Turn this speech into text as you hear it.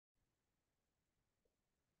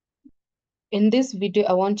In this video,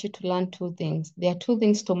 I want you to learn two things. There are two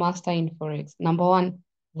things to master in Forex. Number one,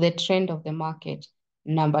 the trend of the market.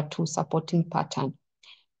 Number two, supporting pattern.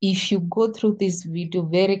 If you go through this video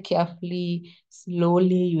very carefully,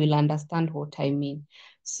 slowly, you will understand what I mean.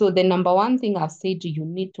 So the number one thing I've said you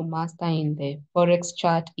need to master in the Forex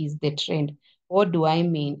chart is the trend. What do I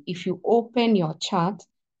mean? If you open your chart,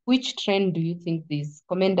 which trend do you think this?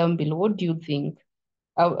 Comment down below. What do you think?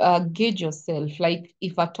 Gauge yourself, like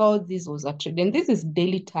if at all this was a trend, and this is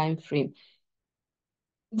daily time frame.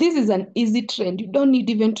 This is an easy trend. You don't need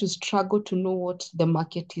even to struggle to know what the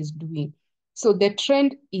market is doing. So the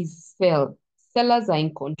trend is sell. Sellers are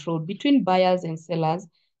in control. Between buyers and sellers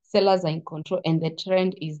are in control, and the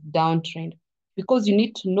trend is downtrend. Because you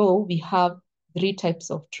need to know we have three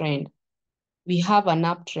types of trend. We have an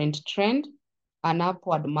uptrend, an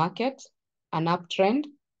upward market, an uptrend,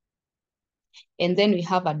 and then we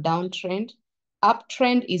have a downtrend.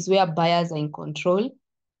 Uptrend is where buyers are in control.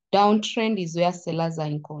 Downtrend is where sellers are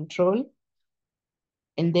in control.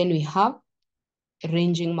 And then we have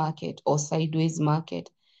ranging market or sideways market.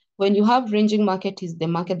 When you have ranging market is the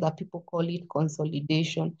market that people call it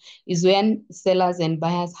consolidation, is when sellers and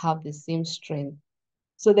buyers have the same strength.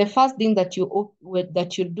 So the first thing that you'll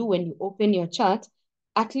do when you open your chart,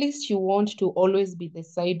 at least you want to always be the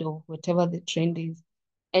side of whatever the trend is.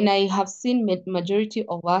 And I have seen majority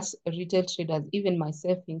of us retail traders, even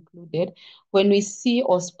myself included, when we see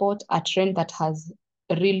or spot a trend that has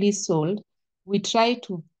really sold, we try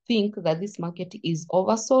to think that this market is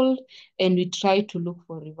oversold and we try to look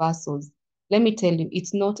for reversals. Let me tell you,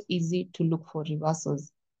 it's not easy to look for reversals.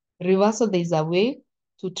 Reversal, there's a way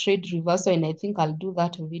to trade reversal, and I think I'll do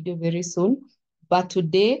that video very soon. But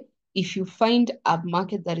today, if you find a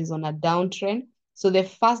market that is on a downtrend, so the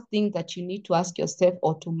first thing that you need to ask yourself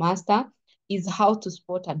or to master is how to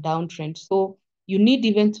spot a downtrend. So you need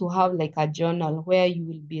even to have like a journal where you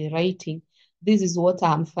will be writing, this is what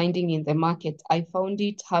I'm finding in the market. I found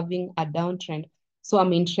it having a downtrend, so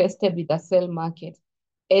I'm interested with the sell market.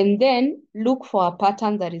 And then look for a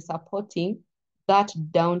pattern that is supporting that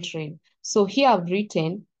downtrend. So here I've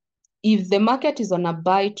written, if the market is on a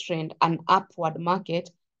buy trend, an upward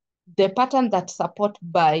market, the pattern that support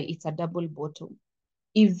buy, it's a double bottom.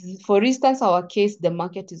 If, for instance, our case, the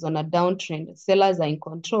market is on a downtrend, sellers are in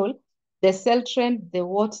control, the sell trend, the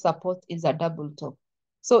what support is a double top.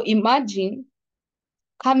 So imagine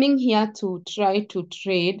coming here to try to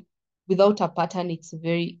trade without a pattern, it's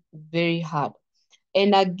very, very hard.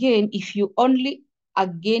 And again, if you only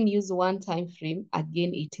again use one time frame,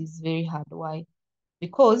 again, it is very hard. Why?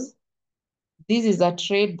 Because this is a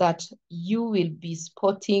trade that you will be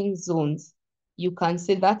spotting zones. You can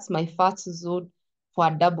say that's my first zone for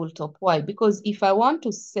a double top. Why? Because if I want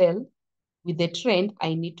to sell with the trend,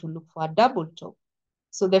 I need to look for a double top.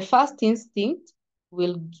 So the first instinct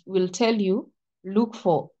will tell you, look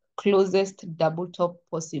for closest double top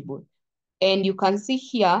possible. And you can see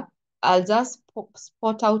here, I'll just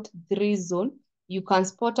spot out three zones. You can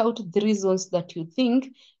spot out three zones that you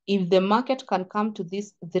think, if the market can come to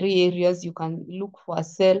these three areas, you can look for a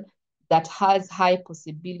sell that has high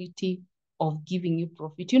possibility of giving you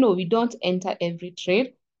profit. You know, we don't enter every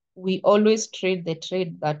trade. We always trade the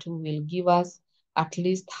trade that will give us at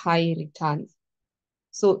least high returns.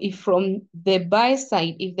 So if from the buy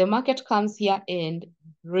side, if the market comes here and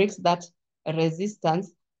breaks that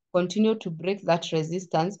resistance, continue to break that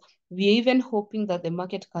resistance, we're even hoping that the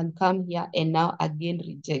market can come here and now again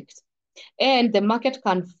reject. And the market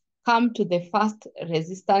can come to the first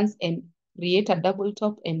resistance and create a double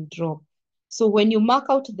top and drop. So when you mark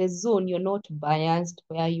out the zone, you're not biased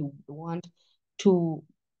where you want to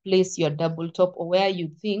place your double top or where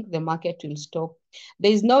you think the market will stop.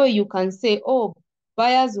 There is no way you can say, oh,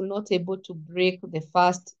 buyers will not able to break the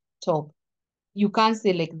first top. You can't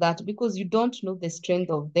say like that because you don't know the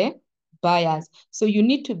strength of the buyers. So you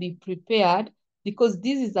need to be prepared, because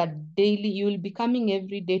this is a daily, you will be coming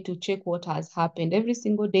every day to check what has happened. Every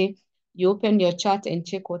single day, you open your chart and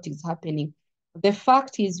check what is happening. The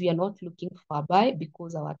fact is we are not looking for a buy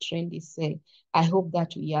because our trend is sell. I hope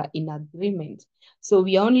that we are in agreement. So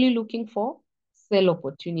we are only looking for sell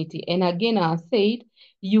opportunity. And again, I said,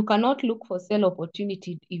 you cannot look for sell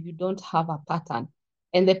opportunity if you don't have a pattern.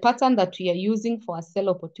 And the pattern that we are using for a sell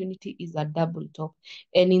opportunity is a double top.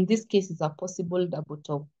 And in this case, it's a possible double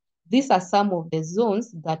top. These are some of the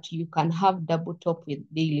zones that you can have double top with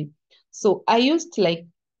daily. So I used like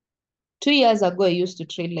 2 years ago, I used to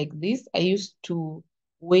trade like this. I used to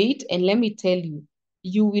wait, and let me tell you,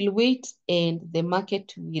 you will wait and the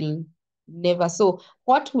market will never. So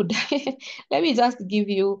what would let me just give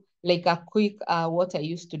you like a quick what I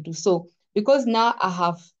used to do. So because now I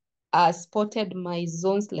have spotted my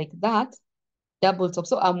zones like that, double top.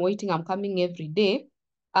 So I'm waiting, I'm coming every day.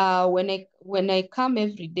 When I come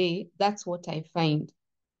every day, that's what I find.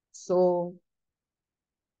 So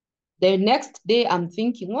the next day I'm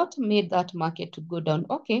thinking, what made that market to go down?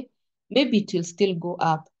 Okay, maybe it will still go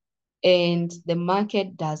up. And the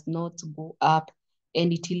market does not go up,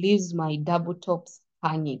 and it leaves my double tops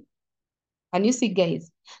hanging. Can you see,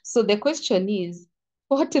 guys? So the question is,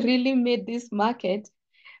 what really made this market?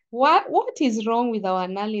 What is wrong with our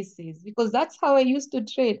analysis? Because that's how I used to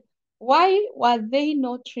trade. Why were they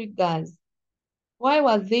not triggers? Why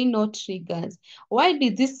were they not triggers? Why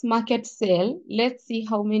did this market sell? Let's see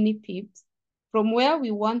how many pips. From where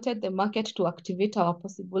we wanted the market to activate our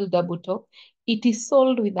possible double top, it is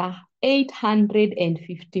sold with a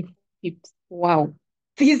 850 pips. Wow.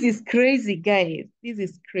 This is crazy, guys. This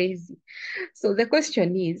is crazy. So the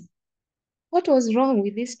question is, what was wrong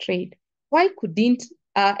with this trade? Why couldn't,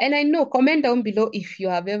 and I know, comment down below if you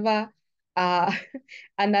have ever uh,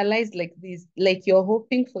 analyzed like this, like you're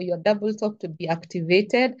hoping for your double top to be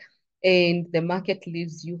activated and the market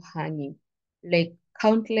leaves you hanging. Like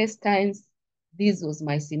countless times, this was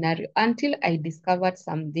my scenario until I discovered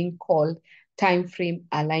something called time frame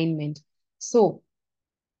alignment. So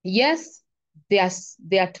yes, there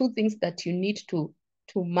are two things that you need to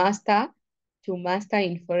master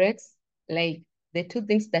in Forex. Like the two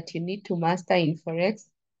things that you need to master in Forex.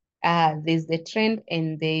 There's the trend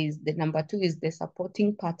and there's the number two is the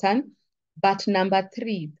supporting pattern. But number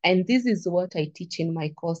three, and this is what I teach in my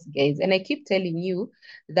course, guys, and I keep telling you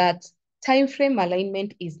that time frame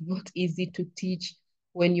alignment is not easy to teach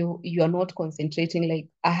when you are not concentrating. Like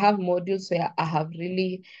I have modules where I have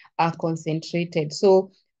really concentrated.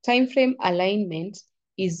 So time frame alignment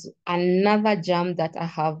is another jam that I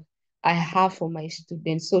have for my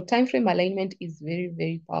students. So time frame alignment is very,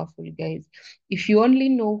 very powerful, guys. If you only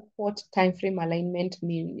know what time frame alignment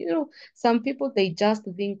means, some people they just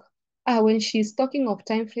think, when she's talking of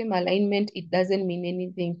time frame alignment, it doesn't mean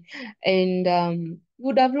anything. And you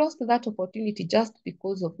would have lost that opportunity just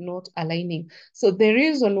because of not aligning. So the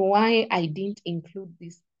reason why I didn't include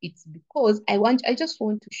this, it's because I just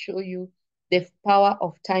want to show you the power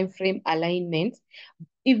of time frame alignment.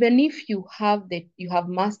 Even if you have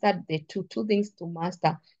mastered the two things to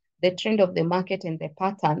master, the trend of the market and the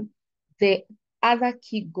pattern, the other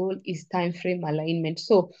key goal is time frame alignment.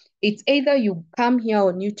 So it's either you come here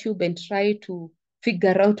on YouTube and try to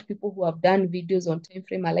figure out people who have done videos on time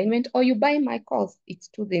frame alignment, or you buy my course. It's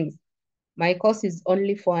two things. My course is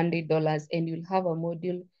only $400 and you'll have a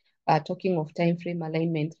module talking of time frame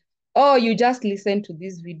alignment. Or you just listen to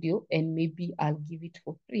this video and maybe I'll give it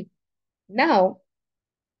for free. Now,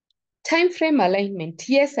 time frame alignment.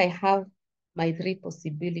 Yes, I have my three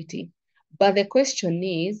possibility, but the question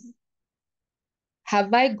is,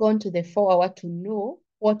 have I gone to the 4 hour to know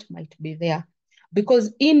what might be there?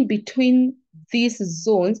 Because in between these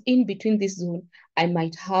zones, I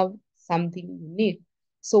might have something unique.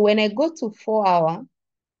 So when I go to 4 hour,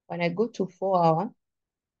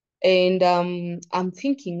 and I'm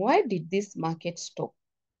thinking, why did this market stop?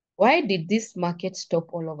 Why did this market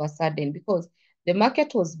stop all of a sudden? Because the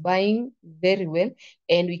market was buying very well,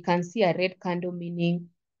 and we can see a red candle, meaning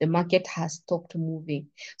the market has stopped moving.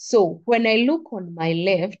 So when I look on my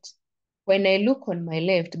left,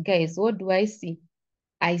 guys, what do I see?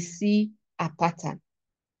 I see a pattern.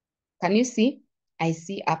 Can you see? I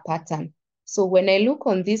see a pattern. So when I look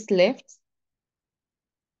on this left,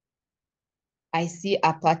 I see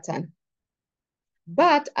a pattern.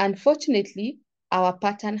 But unfortunately, our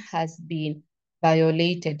pattern has been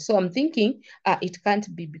violated. So I'm thinking it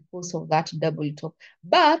can't be because of that double top.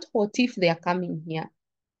 But what if they are coming here?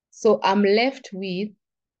 So I'm left with,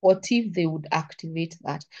 what if they would activate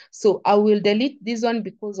that? So I will delete this one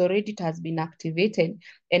because already it has been activated.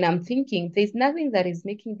 And I'm thinking there's nothing that is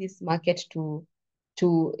making this market to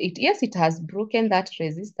it. Yes, it has broken that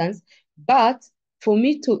resistance, but for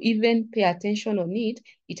me to even pay attention on it,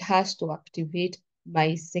 it has to activate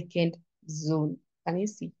my second zone. Can you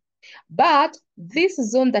see? But this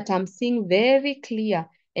zone that I'm seeing very clear,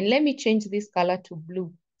 and let me change this color to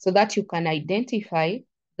blue so that you can identify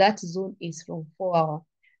that zone is from 4 hour.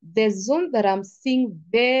 The zone that I'm seeing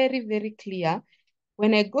very, very clear,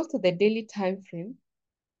 when I go to the daily time frame,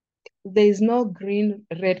 there is no green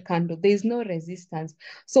red candle, there is no resistance.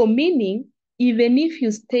 So meaning, even if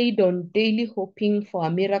you stayed on daily hoping for a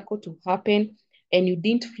miracle to happen and you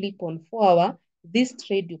didn't flip on 4 hour, this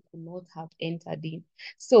trade you could not have entered in.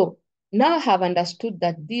 So now I have understood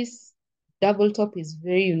that this double top is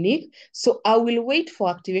very unique. So I will wait for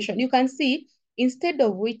activation. You can see instead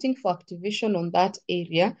of waiting for activation on that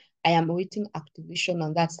area, I am waiting activation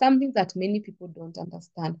on that, something that many people don't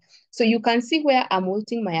understand. So you can see where I'm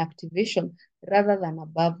waiting my activation rather than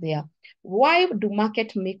above there. Why do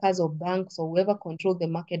market makers or banks or whoever control the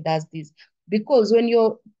market does this? Because when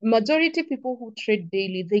your majority people who trade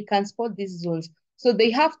daily, they can spot these zones. So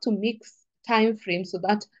they have to mix time frames so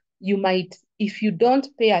that you might, if you don't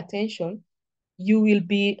pay attention, you will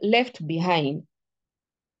be left behind.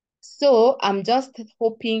 So I'm just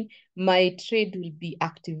hoping my trade will be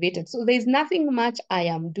activated. So there's nothing much I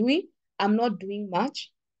am doing. I'm not doing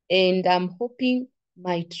much. And I'm hoping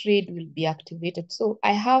my trade will be activated. So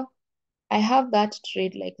I have that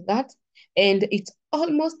trade like that. And it's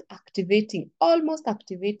almost activating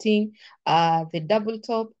the double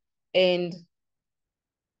top. And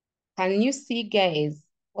can you see, guys,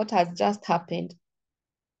 what has just happened?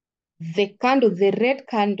 The red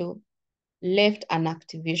candle left an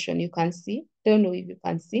activation. You can see, don't know if you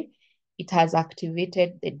can see, it has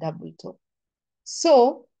activated the double top.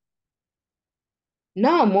 So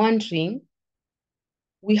now I'm wondering,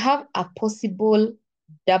 we have a possible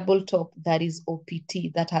double top that is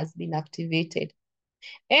OPT that has been activated.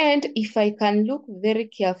 And if I can look very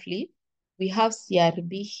carefully, we have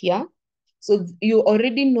CRB here. So you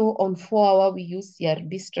already know on 4-hour, we use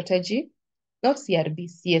CRB strategy, not CRB,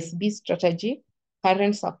 CSB strategy,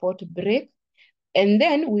 current support break. And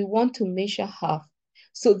then we want to measure half.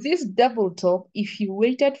 So this double top, if you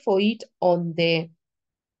waited for it on the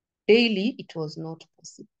daily, it was not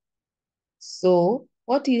possible. So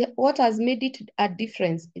what has made it a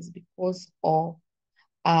difference is because of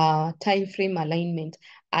time frame alignment,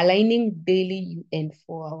 aligning daily and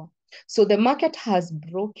 4-hour. So the market has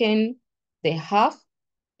broken the half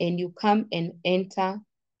and you come and enter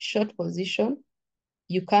short position,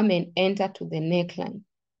 you come and enter to the neckline.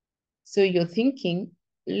 So you're thinking,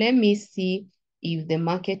 let me see if the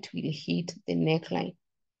market will hit the neckline.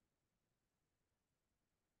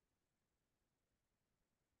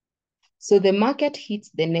 So the market hits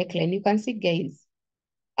the neckline. You can see, guys,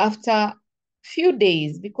 after few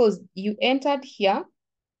days, because you entered here,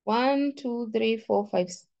 1, 2, 3, 4, 5,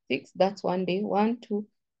 6. That's one day. 1, 2,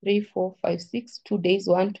 3, 4, 5, 6. 2 days.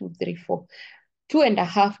 1, 2, 3, 4.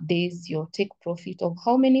 2.5 days, your take profit of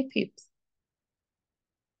how many pips?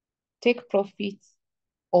 Take profits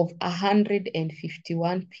of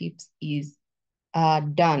 151 pips is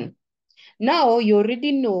done. Now you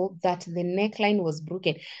already know that the neckline was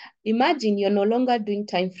broken. Imagine you're no longer doing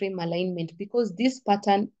time frame alignment because this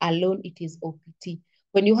pattern alone, it is OPT.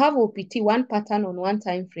 When you have OPT, one pattern on one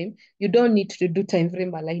time frame, you don't need to do time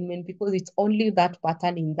frame alignment because it's only that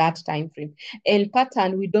pattern in that time frame. And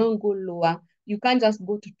pattern, we don't go lower. You can't just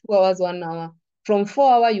go to 2 hours, 1 hour. From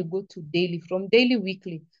 4-hour, you go to daily. From daily,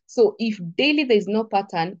 weekly. So if daily there is no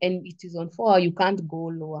pattern and it is on 4-hour, you can't go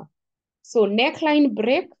lower. So neckline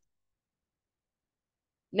break,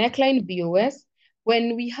 neckline BOS.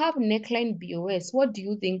 When we have neckline BOS, what do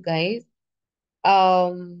you think, guys?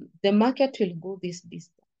 The market will go this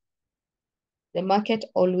distance. The market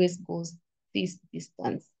always goes this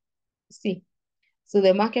distance. See, so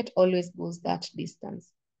the market always goes that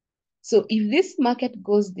distance. So if this market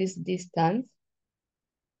goes this distance,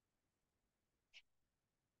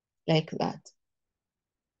 like that,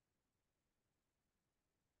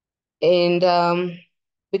 and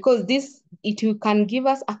because it can give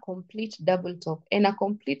us a complete double top, and a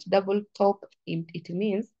complete double top, it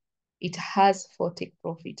means it has 4 take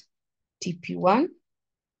profit. TP1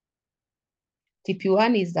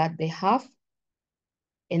 is at the half,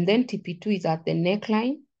 and then TP2 is at the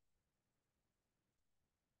neckline,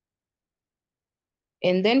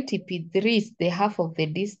 and then TP3 is the half of the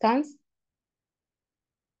distance,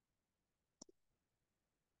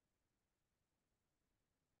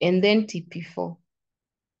 and then TP4.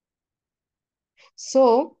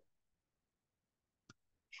 So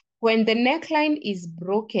when the neckline is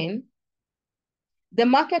broken, the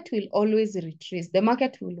market will always retrace. The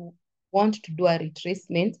market will want to do a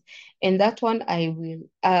retracement, and that one I will,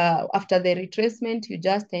 after the retracement, you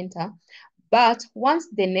just enter. But once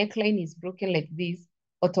the neckline is broken like this,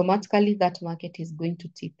 automatically that market is going to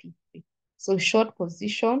TP. So short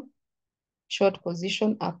position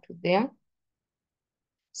up to there.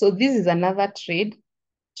 So this is another trade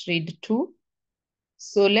 2.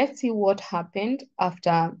 So let's see what happened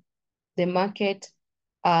after the market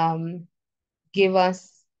gave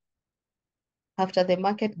us, a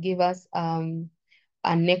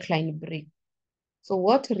neckline break. So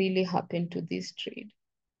what really happened to this trade?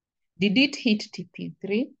 Did it hit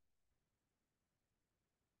TP3?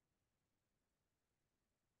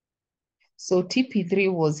 So TP3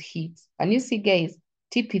 was hit. Can you see, guys?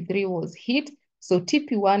 TP3 was hit. So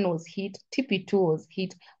TP1 was hit, TP2 was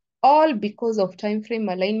hit, all because of time frame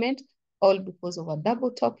alignment, all because of a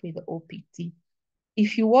double top with the OPT.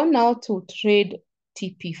 If you want now to trade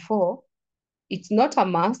TP4, it's not a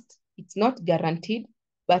must, it's not guaranteed,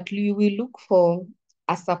 but you will look for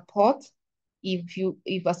a support.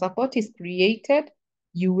 If a support is created,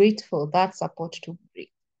 you wait for that support to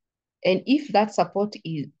break. And if that support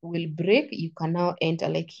will break, you can now enter.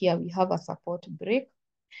 Like here, we have a support break.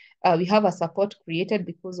 We have a support created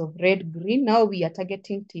because of red, green. Now we are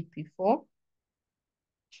targeting TP4.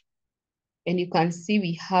 And you can see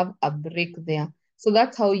we have a break there. So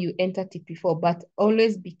that's how you enter TP4, but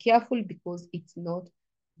always be careful because it's not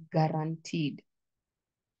guaranteed.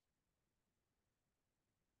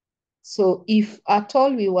 So if at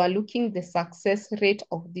all we were looking the success rate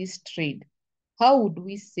of this trade, how would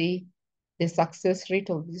we say the success rate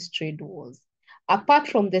of this trade was? Apart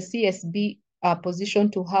from the CSB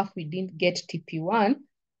position to half, we didn't get TP1,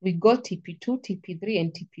 we got TP2, TP3,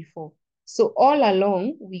 and TP4. So all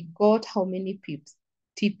along, we got how many pips?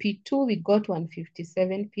 TP2, we got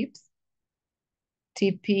 157 pips.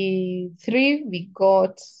 TP3, we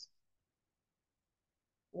got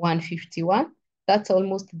 151. That's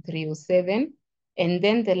almost 307. And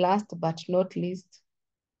then the last but not least,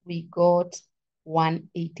 we got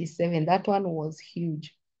 187. That one was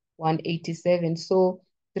huge, 187. So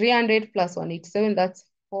 300 plus 187, that's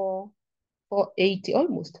 480,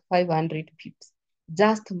 almost 500 pips.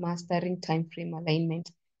 Just mastering time frame alignment.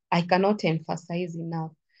 I cannot emphasize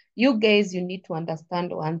enough. You guys, you need to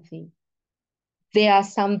understand one thing. There are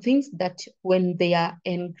some things that when they are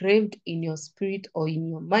engraved in your spirit or in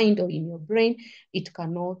your mind or in your brain, it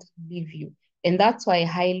cannot leave you. And that's why I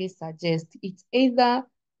highly suggest it's either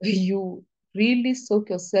you really soak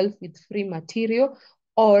yourself with free material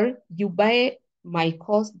or you buy my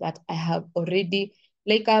course that I have already,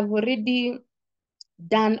 like I've already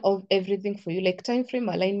done of everything for you. Like time frame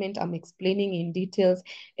alignment, I'm explaining in details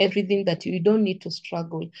everything that you don't need to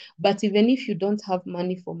struggle. But even if you don't have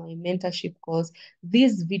money for my mentorship course,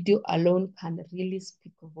 this video alone can really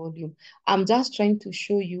speak volume. I'm just trying to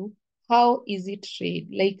show you how easy trade.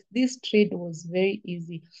 Like this trade was very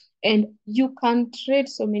easy. And you can trade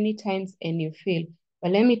so many times and you fail.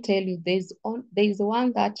 But let me tell you, there's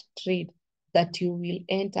one that trade that you will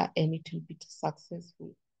enter and it will be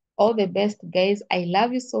successful. All the best, guys. I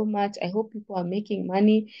love you so much. I hope people are making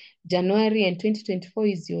money. January and 2024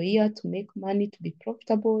 is your year to make money, to be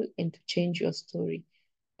profitable, and to change your story.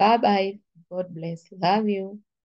 Bye-bye. God bless. Love you.